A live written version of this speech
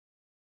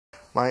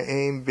my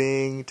aim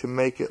being to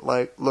make it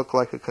look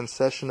like a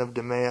concession of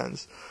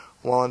demands,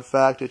 while in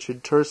fact it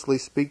should tersely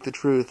speak the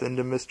truth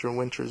into Mr.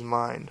 Winter's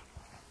mind.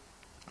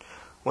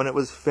 When it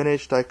was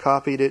finished, I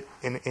copied it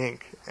in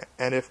ink,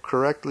 and if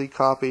correctly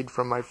copied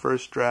from my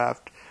first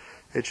draft,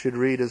 it should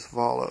read as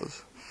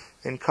follows.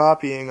 In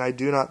copying, I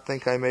do not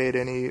think I made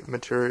any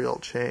material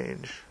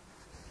change.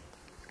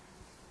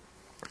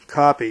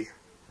 Copy.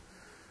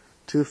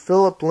 To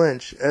Philip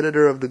Lynch,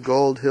 editor of the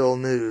Gold Hill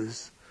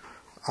News,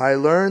 I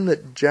learn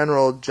that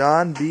General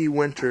John B.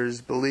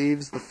 Winters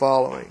believes the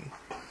following.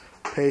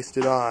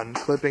 Pasted on,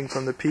 clipping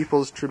from the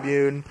People's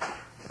Tribune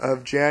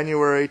of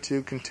January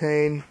to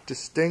contain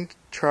distinct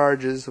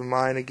charges of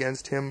mine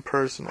against him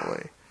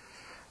personally,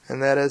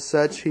 and that as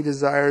such he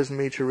desires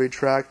me to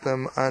retract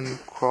them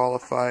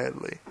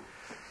unqualifiedly.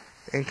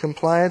 In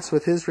compliance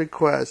with his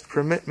request,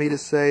 permit me to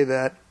say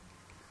that,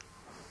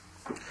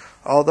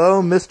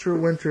 although Mr.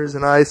 Winters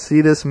and I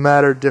see this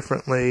matter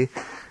differently,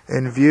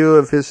 in view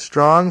of his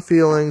strong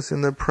feelings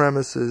in the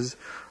premises,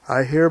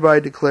 I hereby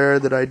declare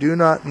that I do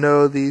not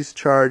know these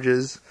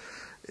charges,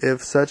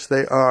 if such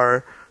they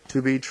are,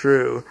 to be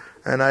true,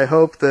 and I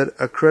hope that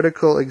a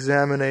critical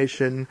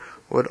examination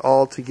would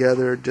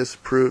altogether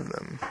disprove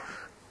them.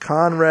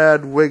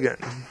 Conrad Wigan,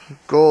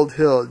 Gold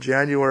Hill,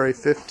 January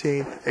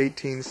 15,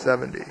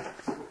 1870.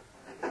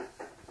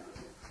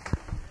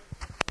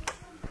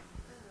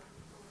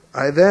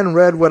 I then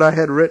read what I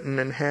had written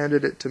and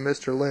handed it to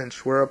Mr.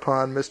 Lynch,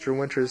 whereupon Mr.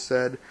 Winters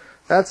said,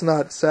 "That's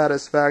not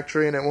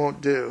satisfactory and it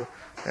won't do."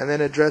 And then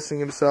addressing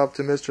himself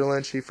to Mr.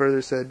 Lynch, he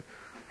further said,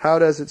 "How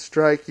does it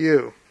strike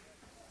you?"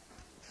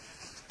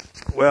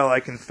 "Well, I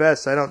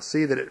confess I don't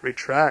see that it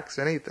retracts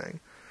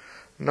anything."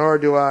 "Nor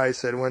do I,"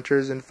 said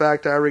Winters. "In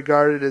fact, I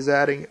regard it as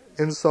adding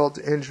insult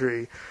to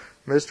injury.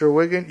 Mr.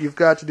 Wigan, you've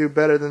got to do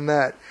better than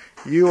that.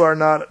 You are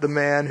not the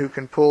man who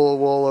can pull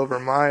wool over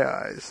my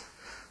eyes.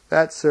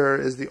 That, sir,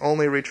 is the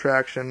only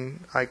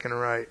retraction I can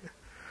write."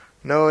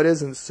 "No, it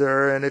isn't,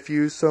 sir, and if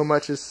you so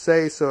much as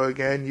say so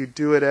again, you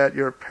do it at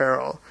your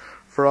peril,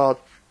 for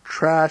I'll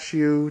trash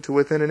you to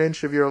within an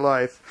inch of your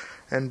life,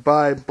 and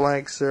by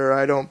blank, sir,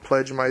 I don't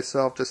pledge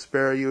myself to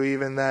spare you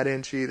even that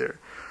inch either.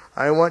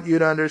 I want you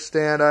to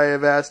understand I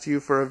have asked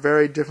you for a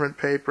very different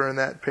paper, and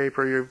that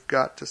paper you've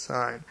got to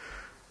sign.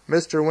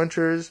 Mr.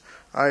 Winters,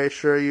 I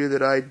assure you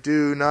that I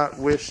do not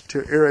wish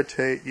to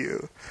irritate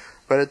you,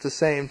 but at the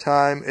same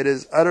time it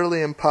is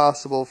utterly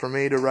impossible for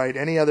me to write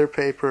any other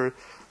paper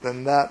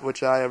than that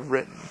which I have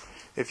written.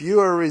 If you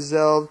are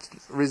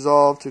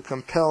resolved to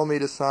compel me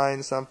to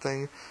sign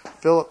something,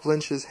 Philip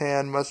Lynch's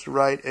hand must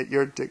write at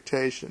your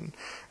dictation,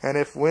 and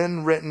if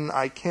when written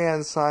I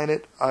can sign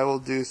it, I will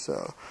do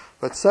so.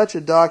 But such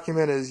a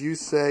document as you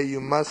say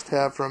you must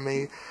have from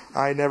me,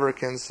 I never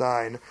can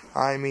sign.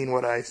 I mean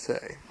what I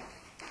say."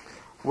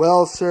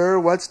 "Well, sir,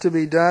 what's to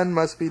be done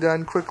must be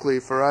done quickly,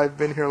 for I've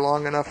been here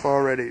long enough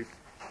already.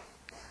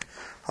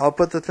 I'll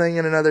put the thing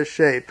in another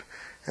shape."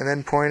 And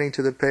then pointing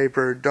to the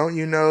paper, "Don't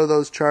you know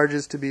those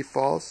charges to be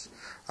false?"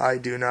 "I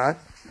do not."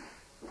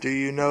 "Do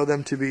you know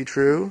them to be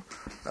true?"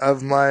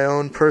 "Of my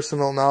own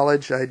personal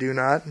knowledge, I do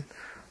not."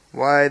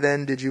 "Why,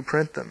 then, did you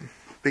print them?"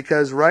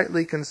 "Because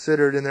rightly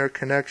considered in their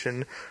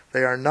connection,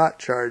 they are not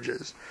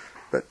charges,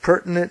 but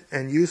pertinent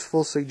and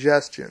useful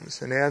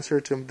suggestions in answer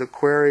to the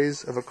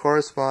queries of a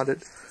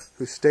correspondent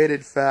who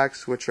stated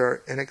facts which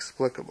are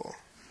inexplicable."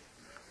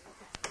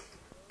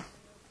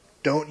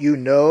 "Don't you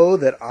know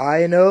that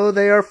I know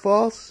they are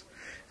false?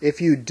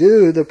 If you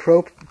do, the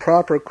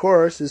proper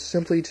course is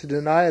simply to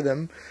deny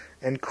them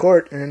and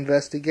court an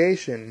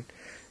investigation.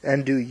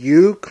 And do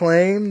you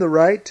claim the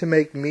right to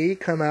make me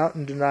come out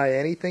and deny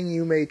anything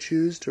you may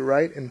choose to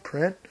write and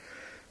print?"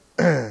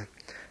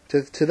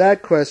 To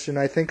that question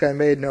I think I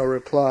made no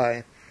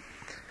reply.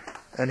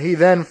 And he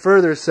then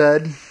further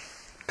said,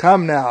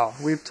 "Come now,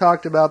 we've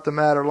talked about the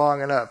matter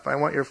long enough. I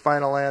want your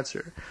final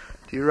answer.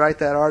 Do you write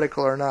that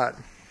article or not?"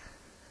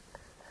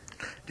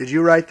 "Did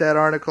you write that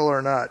article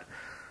or not?"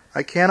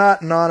 "I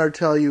cannot in honor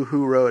tell you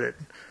who wrote it."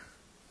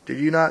 "Did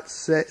you not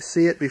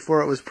see it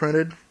before it was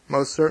printed?"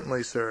 "Most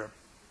certainly, sir."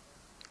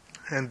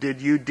 "And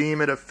did you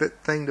deem it a fit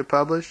thing to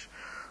publish?"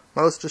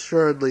 "Most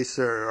assuredly,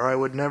 sir, or I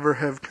would never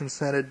have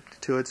consented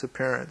to its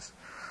appearance.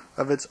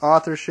 Of its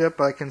authorship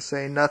I can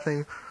say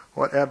nothing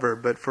whatever,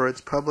 but for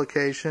its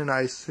publication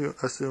I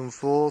assume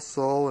full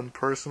soul and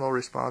personal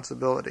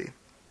responsibility."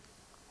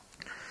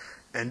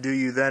 "And do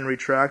you then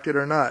retract it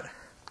or not?"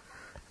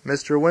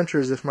 "Mr.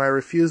 Winters, if my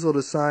refusal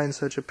to sign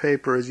such a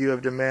paper as you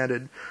have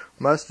demanded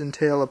must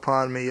entail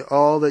upon me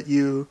all that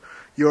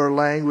your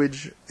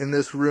language in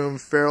this room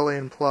fairly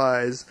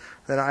implies,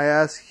 then I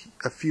ask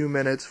a few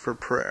minutes for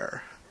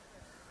prayer."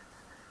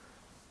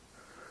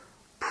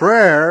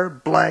 "Prayer?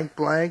 Blank,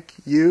 blank,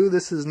 you!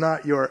 This is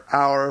not your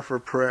hour for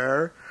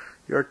prayer.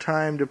 Your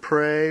time to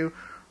pray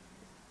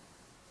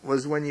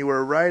was when you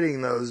were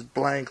writing those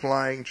blank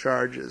lying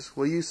charges.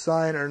 Will you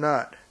sign or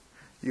not?"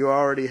 "You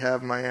already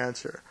have my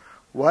answer."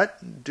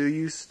 "What? Do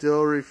you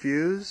still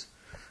refuse?"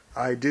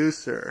 "I do,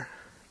 sir."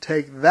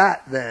 "Take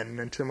that, then,"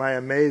 and to my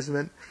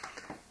amazement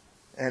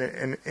and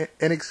in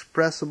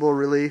inexpressible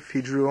relief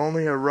he drew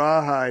only a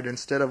rawhide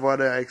instead of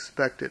what I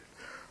expected,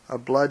 a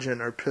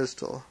bludgeon or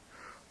pistol.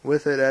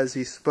 With it, as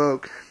he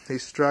spoke, he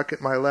struck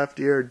at my left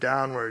ear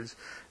downwards,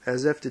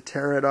 as if to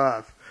tear it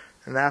off,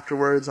 and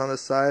afterwards on the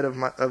side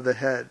of the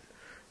head.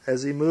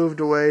 As he moved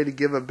away to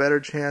give a better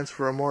chance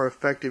for a more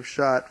effective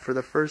shot, for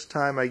the first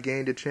time I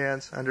gained a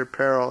chance under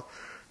peril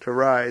to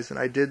rise, and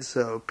I did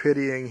so,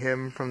 pitying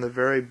him from the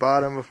very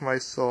bottom of my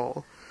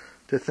soul.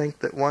 To think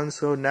that one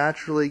so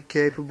naturally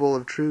capable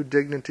of true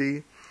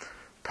dignity,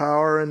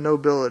 power, and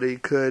nobility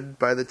could,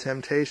 by the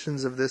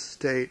temptations of this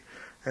state,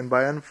 and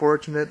by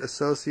unfortunate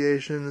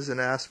associations and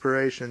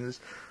aspirations,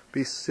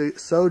 be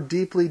so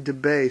deeply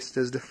debased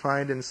as to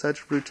find in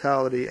such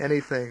brutality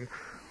anything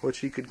which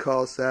he could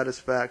call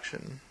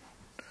satisfaction.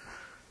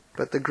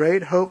 But the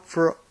great hope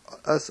for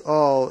us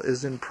all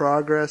is in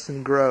progress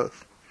and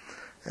growth,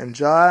 and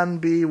John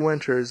B.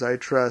 Winters, I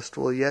trust,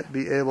 will yet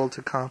be able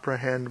to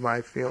comprehend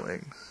my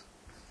feelings.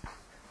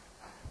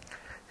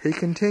 He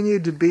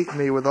continued to beat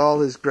me with all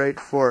his great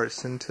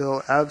force,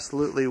 until,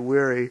 absolutely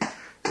weary,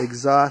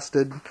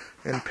 exhausted,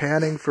 and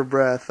panting for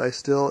breath, I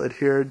still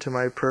adhered to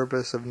my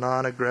purpose of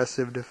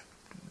non-aggressive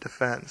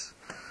defense,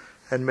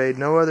 and made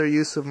no other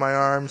use of my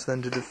arms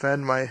than to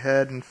defend my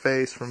head and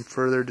face from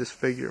further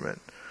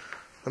disfigurement.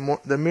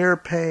 The mere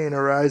pain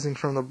arising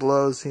from the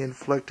blows he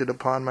inflicted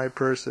upon my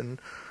person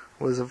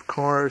was of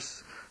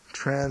course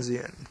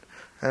transient,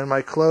 and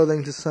my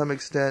clothing to some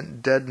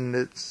extent deadened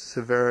its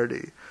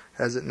severity,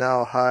 as it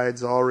now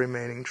hides all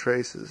remaining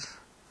traces.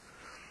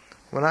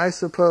 When I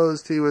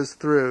supposed he was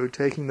through,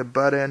 taking the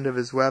butt end of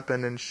his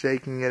weapon and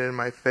shaking it in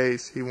my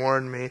face, he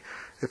warned me,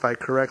 if I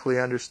correctly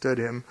understood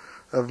him,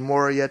 of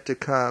more yet to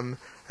come,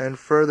 and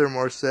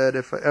furthermore said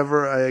if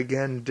ever I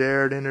again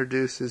dared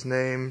introduce his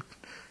name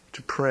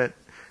to print,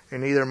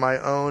 in either my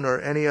own or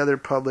any other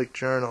public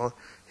journal,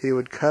 he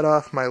would cut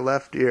off my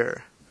left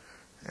ear,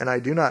 and I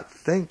do not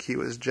think he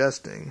was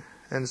jesting,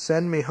 and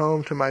send me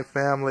home to my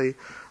family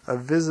a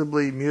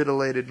visibly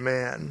mutilated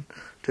man,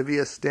 to be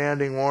a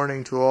standing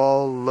warning to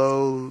all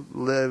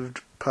low-lived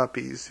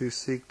puppies who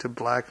seek to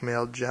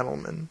blackmail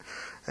gentlemen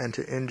and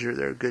to injure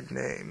their good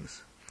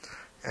names.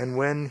 And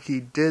when he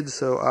did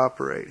so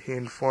operate, he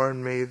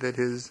informed me that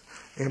his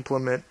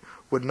implement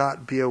would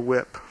not be a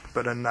whip,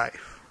 but a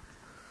knife.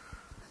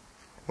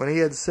 When he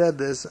had said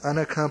this,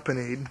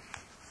 unaccompanied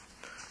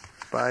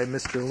by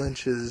Mr.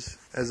 Lynch's,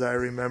 as I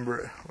remember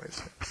it,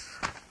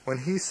 when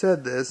he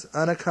said this,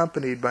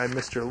 unaccompanied by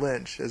Mr.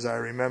 Lynch, as I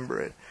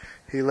remember it,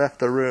 he left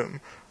the room,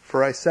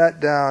 for I sat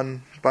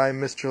down by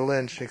Mr.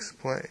 Lynch,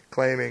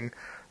 exclaiming,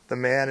 "The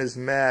man is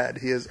mad,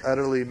 he is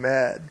utterly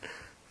mad.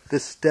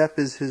 This step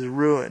is his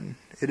ruin.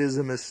 It is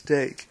a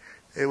mistake.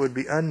 It would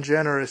be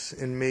ungenerous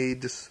in me,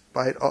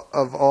 despite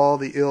of all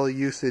the ill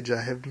usage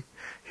I have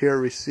here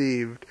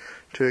received,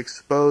 to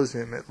expose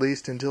him, at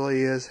least until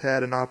he has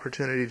had an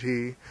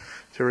opportunity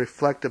to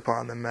reflect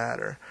upon the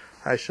matter.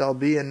 I shall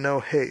be in no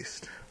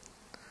haste."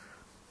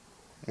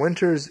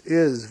 "Winters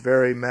is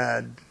very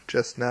mad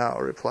just now,"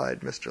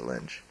 replied Mr.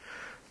 Lynch.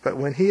 "But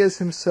when he is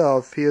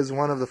himself, he is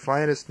one of the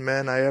finest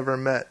men I ever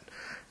met.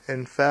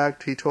 In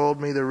fact, he told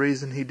me the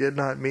reason he did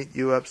not meet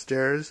you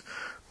upstairs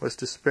was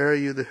to spare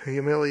you the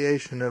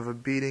humiliation of a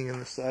beating in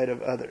the sight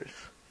of others."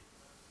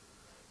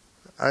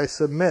 I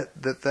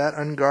submit that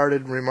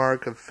unguarded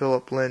remark of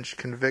Philip Lynch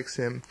convicts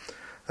him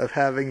of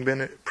having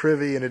been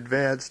privy in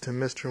advance to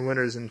Mr.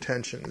 Winters'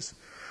 intentions,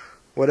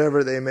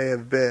 whatever they may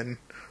have been,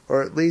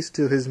 or at least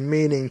to his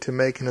meaning to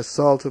make an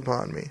assault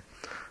upon me.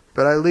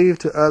 But I leave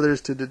to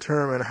others to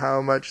determine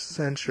how much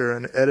censure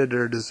an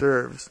editor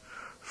deserves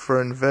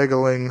for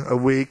inveigling a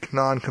weak,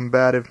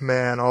 non-combative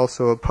man,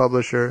 also a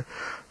publisher,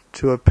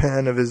 to a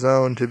pen of his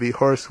own to be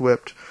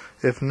horsewhipped,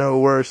 if no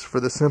worse, for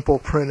the simple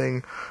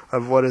printing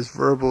of what is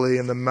verbally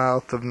in the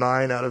mouth of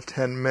 9 out of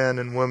 10 men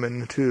and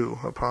women, too,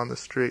 upon the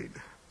street.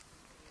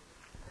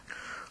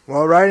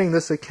 While writing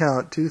this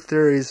account, 2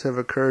 theories have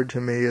occurred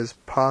to me as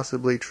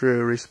possibly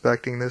true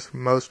respecting this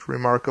most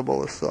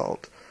remarkable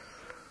assault.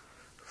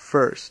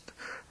 First,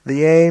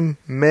 the aim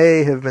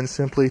may have been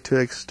simply to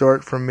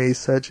extort from me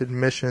such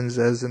admissions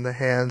as in the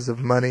hands of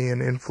money and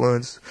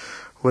influence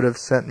would have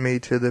sent me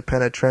to the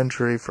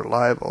penitentiary for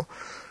libel.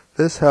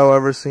 This,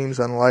 however, seems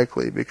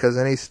unlikely, because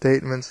any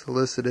statement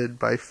solicited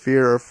by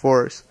fear or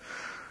force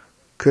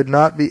could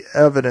not be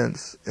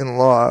evidence in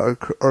law,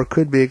 or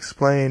could be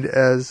explained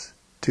as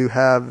to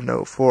have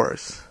no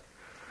force.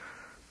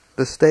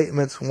 The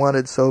statements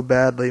wanted so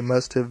badly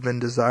must have been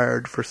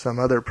desired for some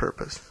other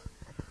purpose.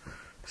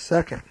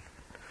 Second,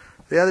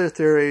 the other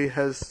theory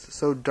has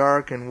so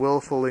dark and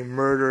willfully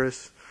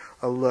murderous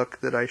a look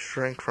that I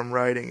shrink from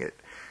writing it.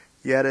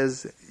 Yet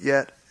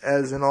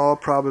as in all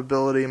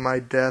probability my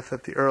death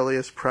at the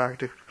earliest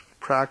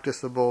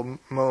practicable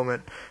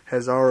moment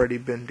has already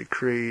been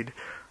decreed,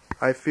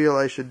 I feel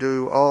I should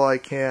do all I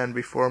can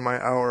before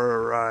my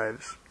hour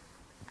arrives,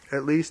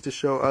 at least to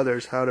show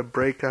others how to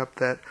break up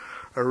that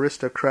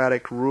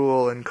aristocratic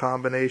rule and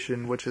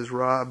combination which has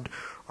robbed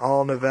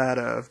all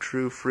Nevada of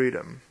true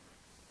freedom,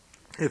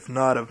 if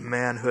not of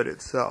manhood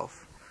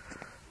itself.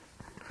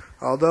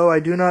 Although I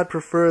do not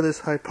prefer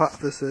this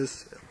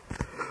hypothesis,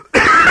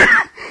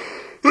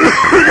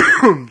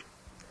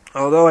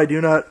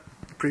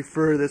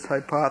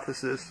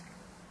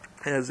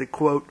 as a,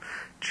 quote,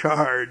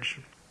 charge,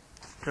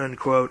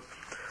 unquote,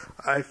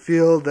 I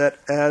feel that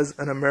as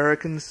an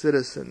American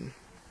citizen,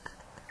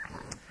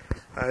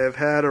 I have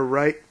had a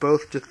right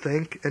both to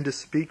think and to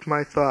speak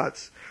my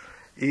thoughts,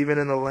 even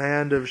in the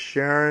land of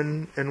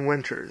Sharon and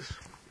Winters,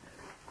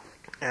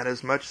 and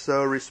as much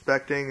so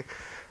respecting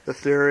the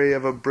theory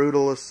of a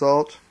brutal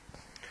assault,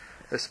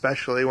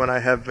 especially when I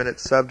have been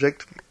its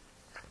subject,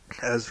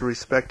 as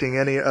respecting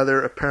any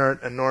other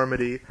apparent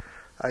enormity.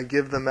 I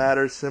give the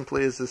matter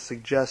simply as a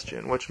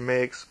suggestion which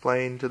may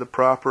explain to the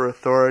proper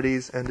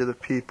authorities and to the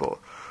people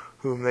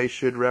whom they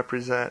should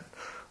represent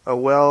a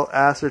well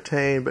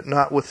ascertained but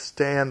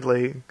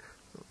notwithstanding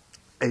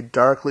a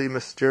darkly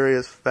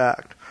mysterious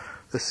fact.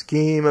 The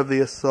scheme of the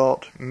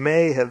assault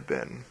may have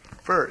been,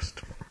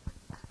 first,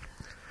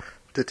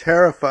 to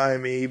terrify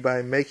me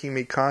by making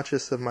me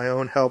conscious of my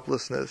own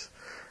helplessness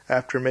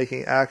after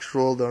making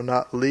actual though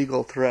not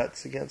legal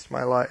threats against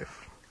my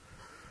life.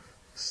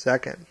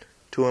 Second,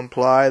 to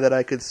imply that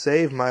I could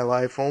save my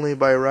life only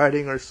by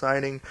writing or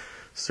signing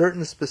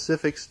certain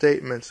specific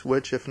statements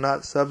which, if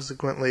not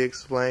subsequently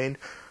explained,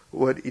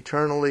 would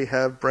eternally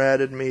have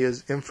branded me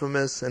as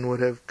infamous and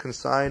would have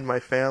consigned my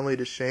family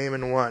to shame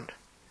and want,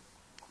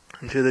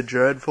 and to the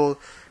dreadful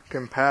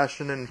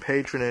compassion and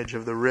patronage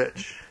of the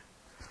rich.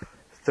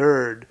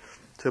 Third,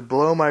 to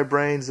blow my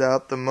brains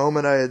out the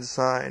moment I had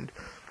signed,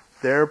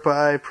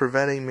 thereby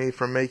preventing me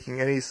from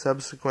making any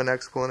subsequent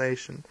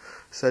explanation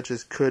such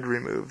as could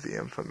remove the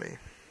infamy.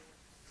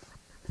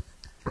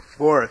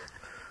 Fourth,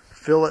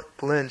 Philip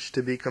Lynch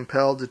to be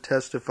compelled to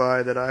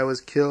testify that I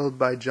was killed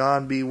by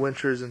John B.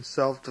 Winters in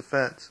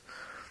self-defense,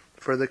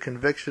 for the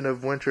conviction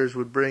of Winters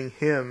would bring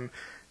him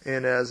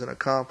in as an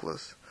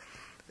accomplice.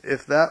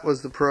 If that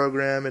was the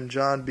program in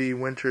John B.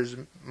 Winters'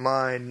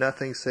 mind,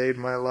 nothing saved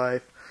my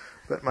life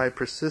but my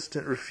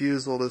persistent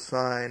refusal to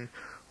sign,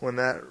 when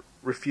that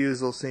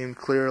refusal seemed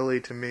clearly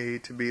to me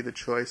to be the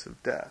choice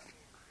of death.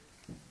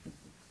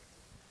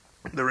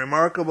 The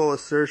remarkable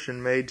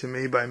assertion made to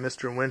me by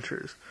Mr.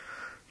 Winters,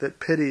 that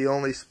pity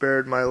only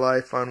spared my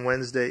life on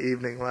Wednesday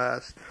evening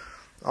last,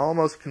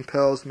 almost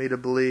compels me to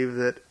believe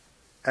that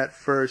at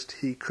first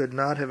he could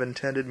not have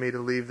intended me to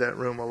leave that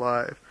room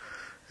alive,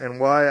 and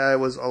why I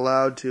was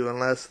allowed to,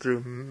 unless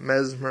through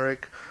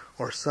mesmeric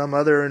or some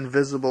other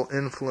invisible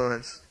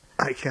influence,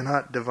 I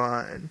cannot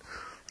divine.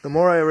 The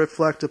more I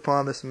reflect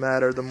upon this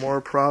matter, the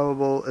more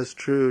probable as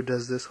true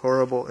does this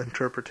horrible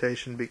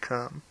interpretation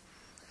become.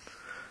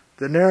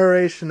 The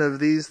narration of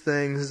these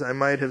things I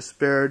might have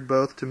spared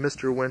both to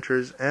Mr.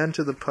 Winters and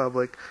to the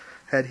public,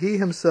 had he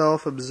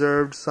himself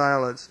observed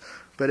silence,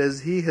 but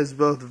as he has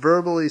both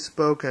verbally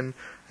spoken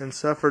and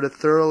suffered a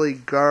thoroughly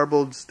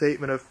garbled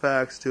statement of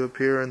facts to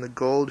appear in the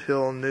Gold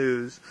Hill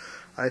News,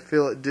 I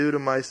feel it due to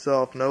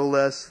myself no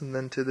less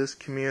than to this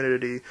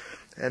community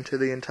and to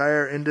the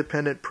entire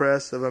independent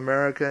press of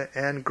America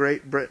and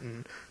Great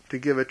Britain to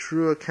give a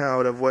true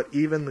account of what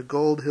even the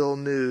Gold Hill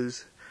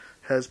News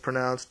has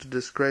pronounced a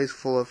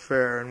disgraceful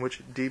affair, and which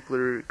it deeply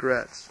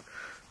regrets,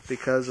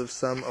 because of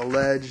some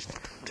alleged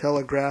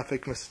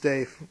telegraphic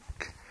mistake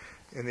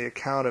in the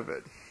account of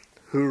it.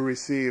 Who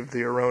received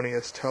the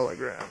erroneous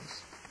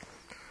telegrams?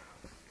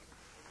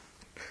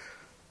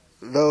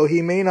 Though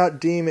he may not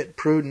deem it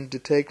prudent to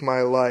take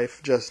my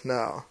life just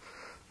now,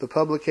 the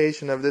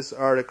publication of this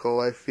article,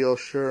 I feel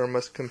sure,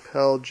 must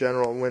compel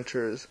General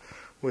Winters,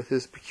 with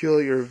his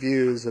peculiar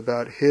views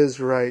about his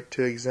right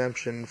to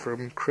exemption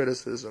from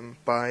criticism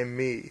by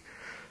me,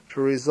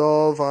 to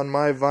resolve on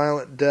my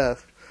violent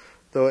death,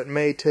 though it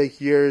may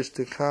take years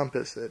to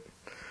compass it.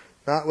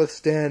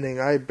 Notwithstanding,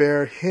 I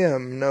bear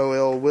him no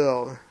ill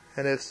will,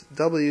 and if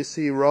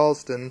W.C.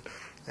 Ralston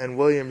and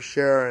William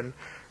Sharon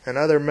and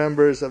other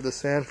members of the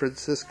San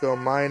Francisco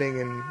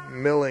mining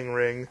and milling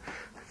ring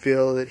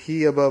feel that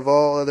he, above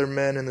all other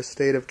men in the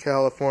state of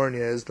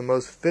California, is the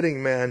most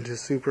fitting man to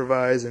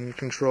supervise and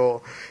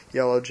control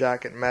Yellow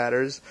Jacket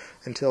matters,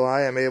 until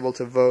I am able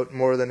to vote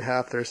more than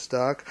half their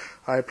stock,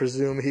 I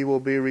presume he will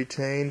be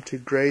retained to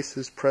grace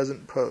his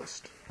present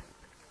post.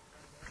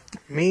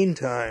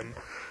 Meantime,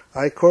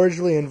 I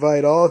cordially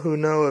invite all who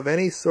know of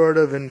any sort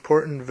of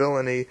important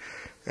villainy,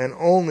 and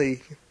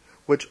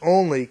which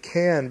only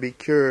can be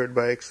cured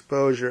by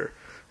exposure,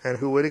 and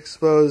who would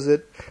expose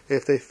it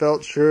if they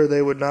felt sure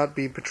they would not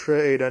be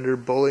betrayed under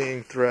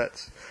bullying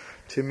threats,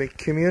 to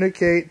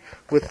communicate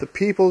with the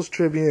People's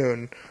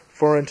Tribune,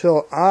 for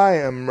until I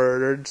am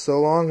murdered, so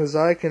long as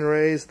I can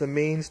raise the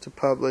means to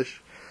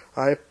publish,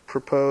 I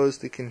propose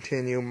to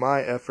continue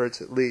my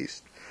efforts at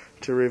least,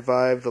 to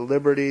revive the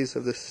liberties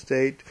of the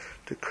state,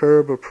 to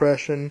curb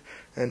oppression,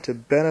 and to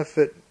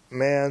benefit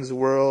man's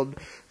world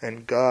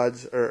and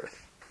God's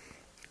earth.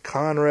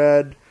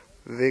 Conrad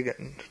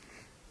Wiegand.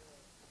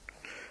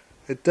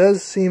 It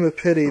does seem a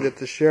pity that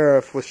the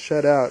sheriff was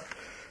shut out,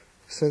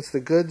 since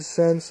the good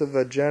sense of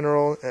a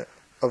general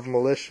of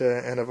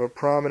militia and of a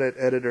prominent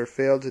editor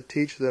failed to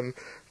teach them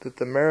that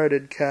the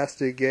merited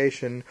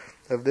castigation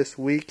of this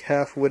weak,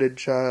 half-witted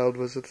child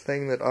was a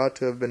thing that ought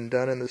to have been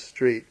done in the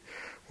street,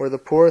 where the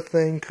poor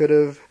thing could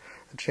have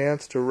a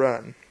chance to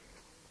run.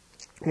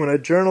 When a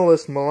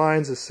journalist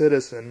maligns a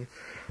citizen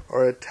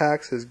or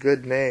attacks his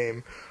good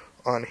name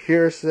on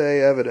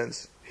hearsay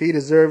evidence, he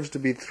deserves to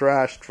be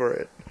thrashed for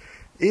it,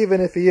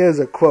 even if he is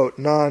a, quote,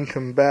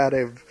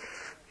 non-combative,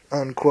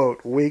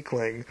 unquote,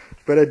 weakling.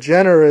 But a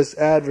generous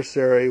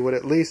adversary would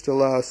at least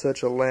allow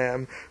such a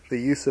lamb the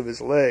use of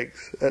his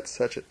legs at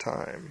such a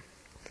time.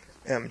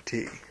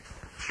 M.T.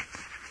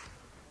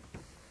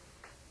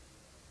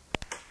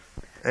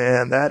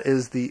 And that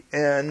is the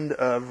end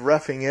of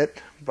Roughing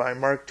It by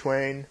Mark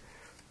Twain,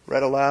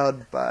 read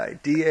aloud by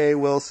D.A.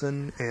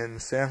 Wilson in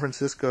San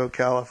Francisco,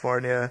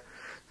 California,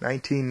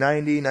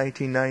 1990,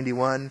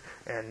 1991,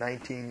 and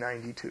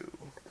 1992.